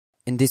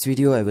In this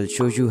video, I will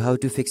show you how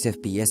to fix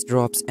FPS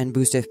drops and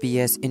boost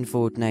FPS in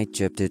Fortnite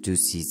Chapter 2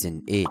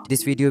 Season 8.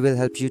 This video will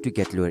help you to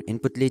get lower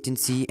input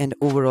latency and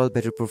overall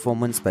better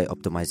performance by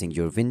optimizing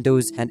your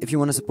windows. And if you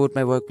want to support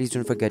my work, please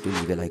don't forget to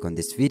leave a like on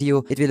this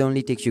video. It will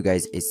only take you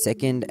guys a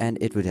second and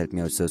it would help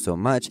me out so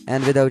much.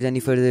 And without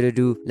any further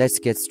ado, let's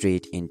get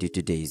straight into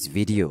today's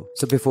video.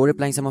 So before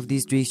applying some of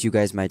these tweaks, you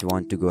guys might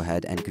want to go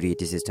ahead and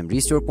create a system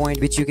restore point,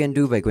 which you can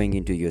do by going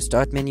into your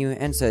start menu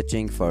and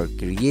searching for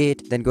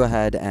create. Then go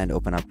ahead and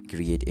open up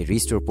create a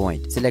restore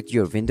point. Select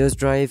your Windows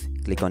drive,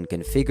 click on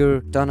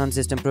configure, turn on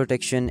system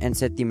protection and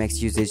set the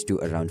max usage to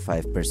around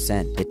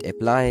 5%. Hit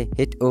apply,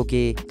 hit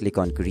OK, click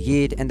on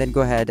create and then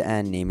go ahead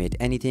and name it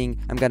anything.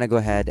 I'm gonna go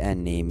ahead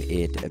and name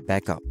it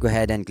backup. Go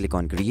ahead and click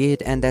on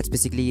create and that's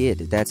basically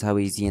it. That's how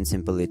easy and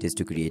simple it is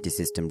to create a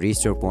system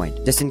restore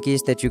point. Just in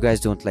case that you guys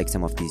don't like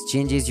some of these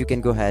changes, you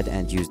can go ahead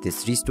and use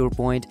this restore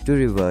point to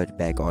revert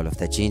back all of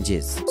the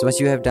changes. So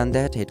once you have done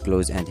that, hit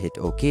close and hit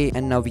OK,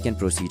 and now we can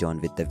proceed on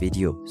with the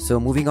video. So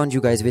moving on, you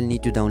guys will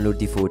need to download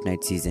the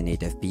Fortnite Season 8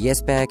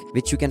 FPS pack,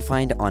 which you can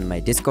find on my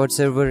Discord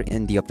server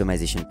in the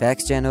optimization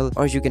packs channel,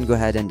 or you can go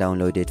ahead and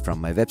download it from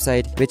my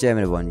website,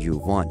 whichever one you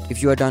want.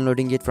 If you are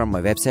downloading it from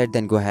my website,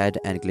 then go ahead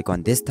and click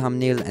on this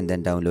thumbnail and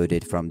then download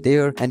it from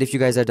there. And if you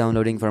guys are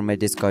downloading from my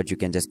Discord, you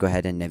can just go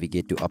ahead and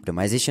navigate to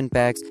optimization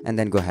packs and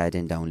then go ahead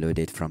and download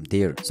it from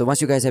there. So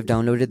once you guys have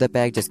downloaded the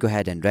pack, just go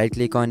ahead and right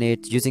click on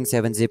it using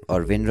 7-zip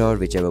or WinRAR,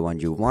 whichever one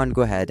you want.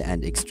 Go ahead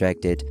and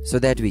extract it so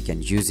that we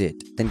can use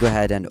it. Then go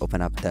ahead and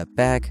open up the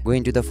pack, go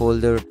into the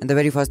folder, and the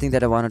very first thing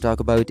that I want to talk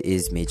about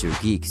is Major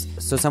Geeks.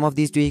 So some of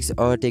these tweaks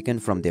are taken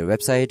from their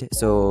website,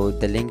 so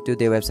the link to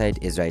their website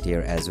is right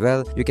here as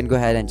well. You can go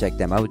ahead and check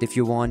them out if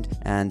you want,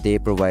 and they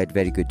provide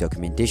very good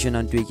documentation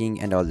on tweaking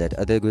and all that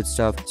other good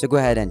stuff, so go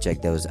ahead and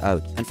check those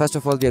out. And first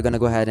of all, we are gonna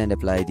go ahead and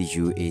apply the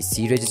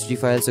UAC registry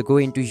file. So go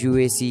into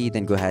UAC,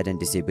 then go ahead and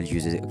disable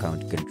user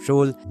account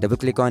control, double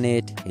click on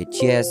it, hit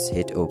yes,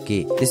 hit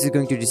OK. This is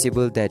going to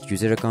disable that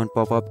user account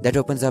pop-up that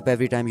opens up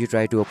every time you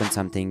try to open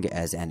something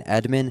as an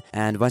admin.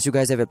 And once you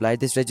guys have applied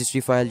this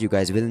registry file, you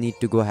guys will need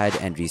to go ahead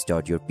and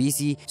restart your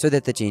PC so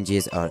that the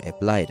changes are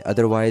applied.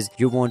 Otherwise,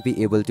 you won't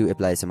be able to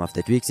apply some of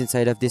the tweaks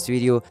inside of this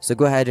video. So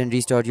go ahead and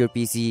restart your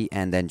PC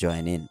and then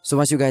join in. So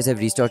once you guys have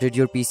restarted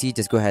your PC,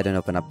 just go ahead and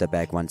open up the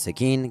pack once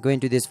again, go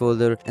into this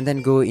folder and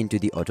then go into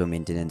the auto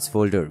maintenance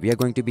folder. We are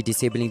going to be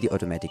disabling the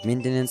automatic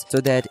maintenance so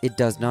that it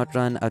does not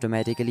run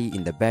automatically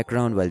in the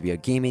background while we are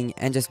gaming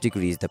and just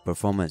decrease the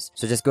performance.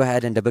 So just go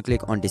ahead and double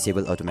click on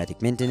disable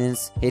automatic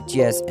maintenance, hit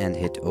yes and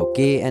hit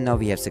OK, and now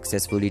we have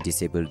successfully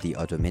disabled the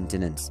auto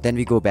maintenance. Then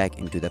we go back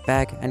into the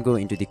pack and go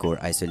into the core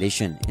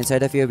isolation.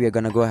 Inside of here, we are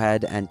gonna go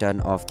ahead and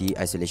turn off the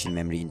isolation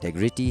memory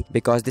integrity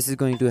because this is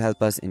going to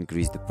help us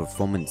increase the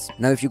performance.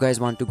 Now if you guys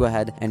want to go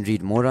ahead and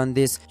read more on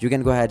this, you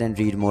can go ahead and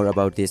read more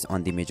about this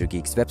on the Major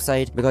Geeks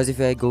website, because if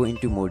I go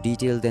into more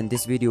detail, then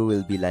this video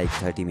will be like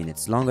 30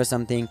 minutes long or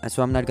something,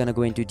 so I'm not gonna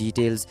go into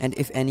details. And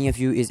if any of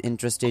you is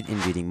interested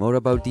in reading more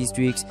about these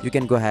tweaks, you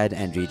can go ahead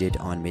and read it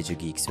on Major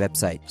Geeks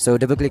website. So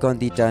double click on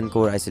the turn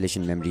core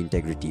isolation memory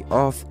integrity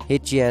off,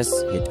 hit yes,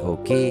 hit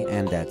OK,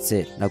 and that's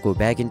it. Now go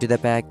back into the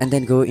pack and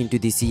then go into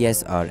the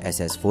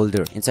CSRSS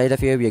folder. Inside of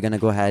here, we are gonna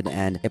go ahead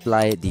and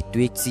apply the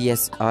tweaked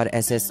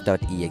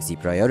CSRSS.exe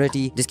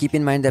priority. Just keep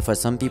in mind that for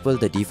some people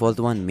the default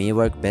one may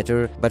work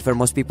better, but for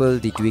most people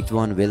the tweaked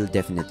one will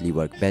definitely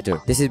work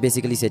better. This is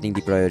basically setting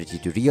the priority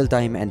to real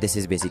time and this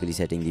is basically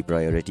setting the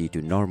priority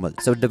to normal.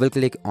 So double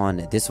click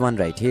on this one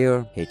right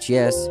here, hit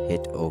yes,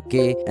 hit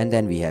OK, and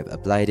then we have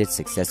applied it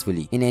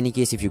successfully. In any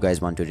case, if you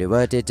guys want to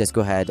revert it, just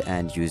go ahead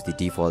and use the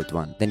default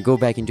one. Then go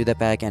back into the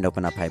pack and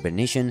open up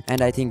Hibernation,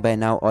 and I think by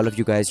now all of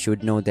you guys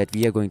should know that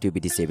we are going to be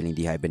disabling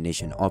the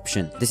Hibernation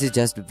option. This is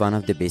just one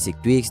of the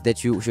basic tweaks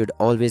that you should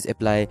always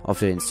apply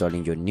after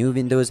installing your new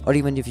Windows, or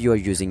even if you are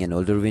using an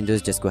older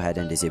Windows, just go ahead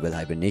and disable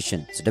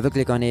Hibernation. So double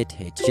click on it,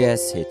 hit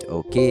yes, hit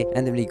OK,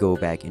 and then we go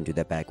back into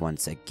the pack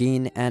once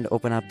again and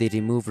open up the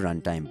remove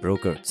runtime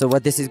broker. So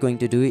what this is going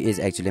to do is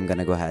actually I'm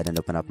gonna go ahead and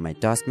open up my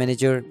task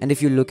manager, and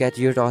if you look at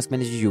your task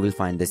manager, you will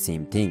find the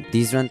same thing.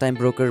 These runtime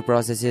broker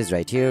processes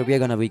right here, we are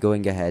gonna be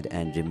going ahead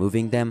and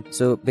removing them,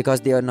 so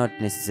because they are not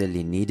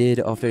necessarily needed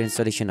after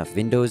installation of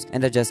Windows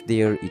and are just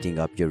there eating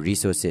up your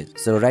resources.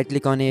 So right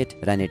click on it,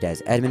 run it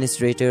as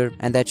administrator,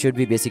 and that should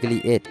be basically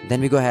it.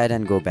 Then we go ahead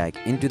and go back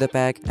into the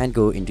pack and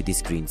go into the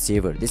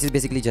screensaver. This is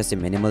basically just a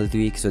minimal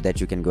tweak so that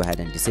you can go ahead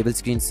and disable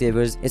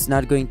screensavers. It's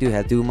not going to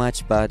help too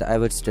much, but I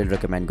would still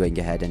recommend going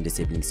ahead and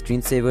disabling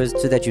screensavers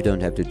so that you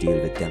don't have to deal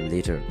with them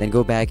later. Then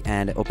go back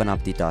and open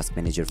up the task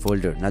manager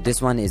folder. Now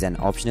this one is an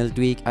optional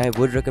tweak. I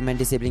would recommend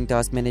disabling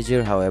task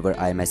manager, however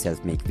I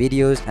myself make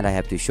videos and I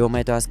have to show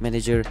my task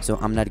manager, so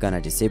I'm not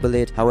gonna disable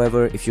it.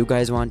 However, if you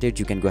guys want it,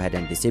 you can go ahead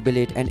and disable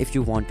it, and if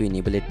you want to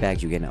enable it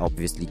back, you can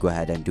obviously go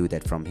ahead and do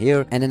that from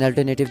here. And an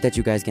alternative that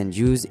you guys can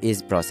use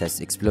is Process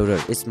Explorer.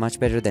 It's much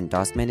better than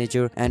Task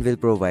Manager and will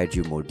provide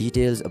you more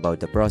details about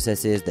the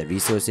processes, the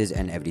resources,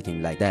 and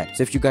everything like that.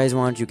 So if you guys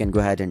want, you can go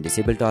ahead and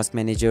disable Task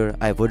Manager.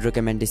 I would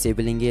recommend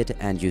disabling it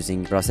and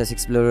using Process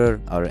Explorer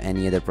or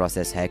any other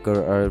process hacker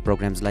or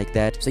programs like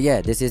that. So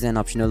yeah, this is an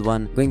optional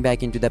one. Going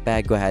back into the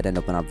pack, go ahead and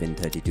open up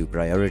Win32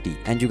 Priority,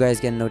 and you guys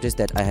can notice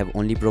that I have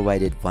only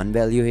provided one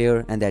value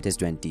here, and that is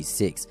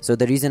 26. So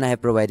the reason I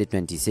have provided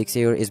 26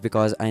 here is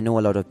because I know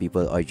a lot of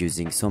people are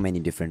using so many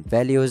different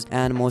values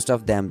and most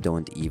of them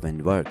don't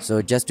even work.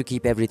 So just to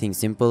keep everything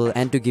simple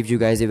and to give you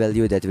guys a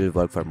value that will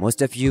work for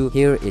most of you,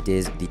 here it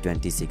is the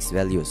 26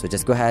 value. So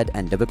just go ahead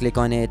and double click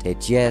on it,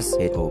 hit yes,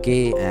 hit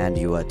OK, and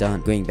you are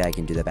done. Going back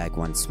into the pack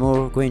once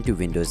more, go into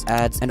Windows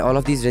Ads, and all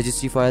of these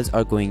registry files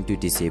are going to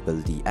disable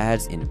the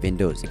ads in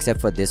Windows,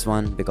 except for this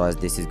one because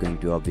this is going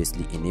to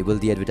obviously enable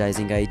the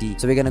advertising ID.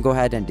 So we're gonna go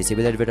ahead and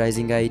disable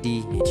advertising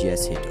ID, hit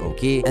yes, hit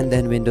OK, and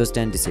then Windows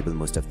 10 disable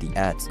most of the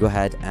ads. Go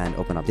ahead and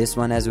open up this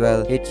one as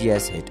well, hit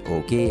yes, hit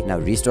OK. Now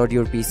restart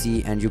your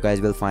PC and you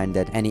guys will find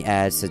that any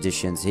ads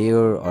suggestions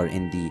here or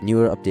in the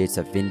newer updates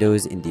of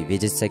Windows in the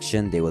widgets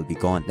section, they will be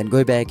gone. Then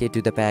go back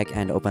into the pack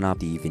and open up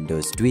the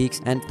Windows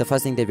tweaks, and the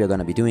first thing that we're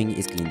gonna be doing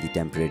is clean the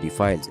temporary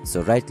files.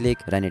 So right click,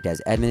 run it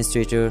as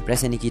administrator,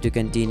 press any key to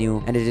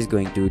continue, and it is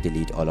going to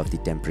delete all of the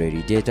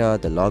temporary data,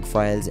 the log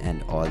files,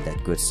 and all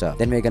that good stuff.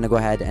 Then we're gonna go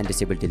ahead and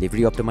disable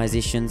delivery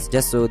optimizations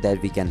just so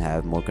that we can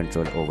have more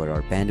control over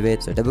our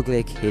bandwidth. So double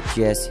click, hit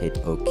yes, hit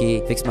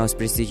OK. Fix mouse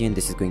precision,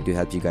 this is going to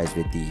help you guys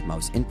with the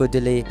mouse input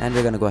delay, and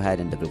we're gonna go ahead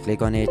and double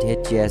click on it,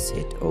 hit yes,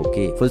 hit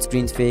OK. Full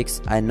screen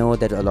fix, I know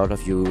that a lot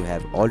of you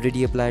have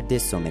already applied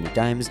this so many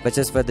times, but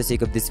just for the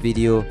sake of this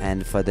video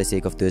and for the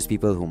sake of those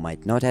people who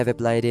might not have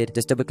applied it,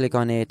 just double click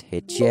on it,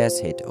 hit yes,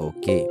 hit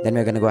OK. Then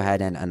we're gonna go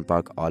ahead and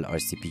unpark all our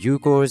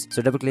CPU cores.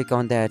 So double click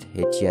on that,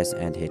 hit yes,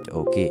 and hit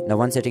OK. Now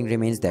one setting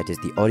remains, that is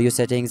the audio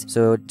settings.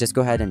 So just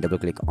go ahead and double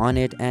click on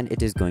it, and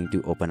it is going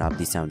to open up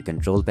the sound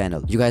control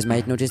panel. You guys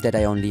might notice that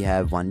I only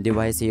have one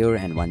device here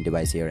and one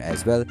device here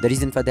as well. The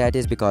reason for that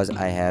is because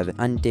I have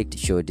unticked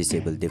show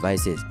disabled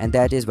devices, and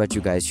that is what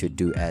you guys should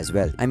do as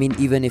well. I mean,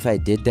 even if I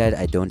did that,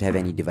 I don't have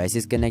any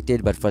devices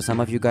connected, but for some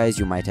of you guys,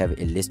 you might have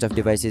a list of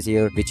devices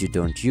here which you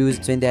don't use.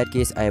 So in that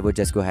case, I would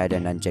just go ahead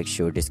and uncheck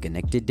show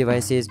disconnected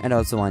devices and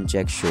also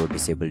uncheck show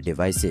disabled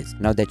devices.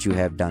 Now that you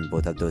have done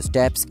both of those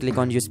steps, click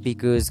on your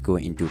speakers, go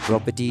into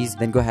properties,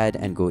 then go ahead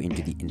and go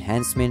into the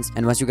enhancements,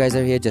 and once you guys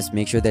are here, just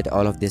make sure that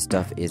all of this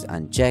stuff is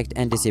unchecked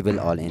and disable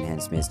all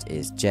enhancements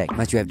is checked.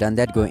 Once you have done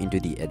that, go into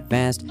the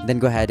advanced, then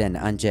go ahead and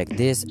uncheck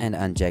this and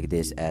uncheck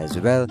this as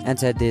well and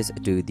set this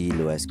to the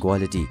lowest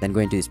quality. Then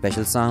go into the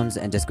special sounds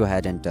and just go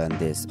ahead and turn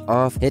this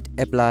off, hit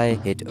apply,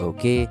 hit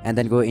OK, and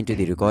then go into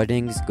the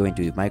recordings, go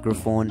into the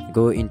microphone,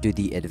 go into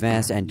the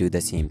advanced and do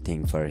the same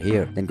thing for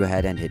here. Then go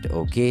ahead and hit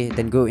OK,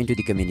 then go into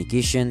the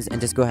communications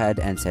and just go ahead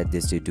and set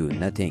this to do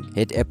nothing.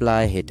 Hit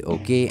apply, hit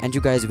OK, and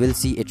you guys will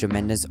see a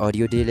tremendous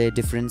audio delay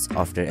difference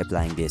after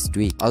applying this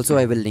tweak. Also,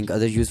 I will link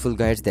other useful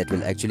guides that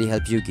will actually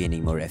help you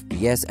gaining more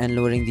FPS and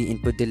lowering the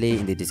input delay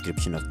in the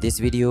description of this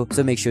video,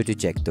 so make sure to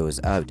check those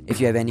out. If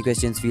you have any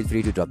questions, feel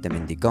free to drop them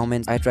in the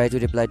comments. I try to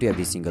reply to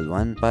every single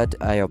one, but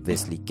I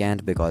obviously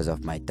can't because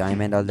of my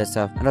time and all that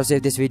stuff. And also,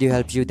 if this video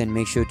helped you, then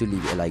make sure to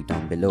leave a like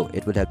down below.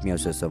 It would help me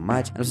also so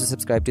much. And also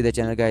subscribe to the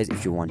channel, guys,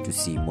 if you want to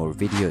see more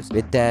videos.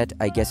 With that,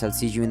 I guess I'll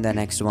see you in the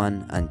next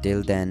one.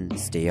 Until then,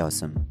 stay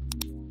awesome.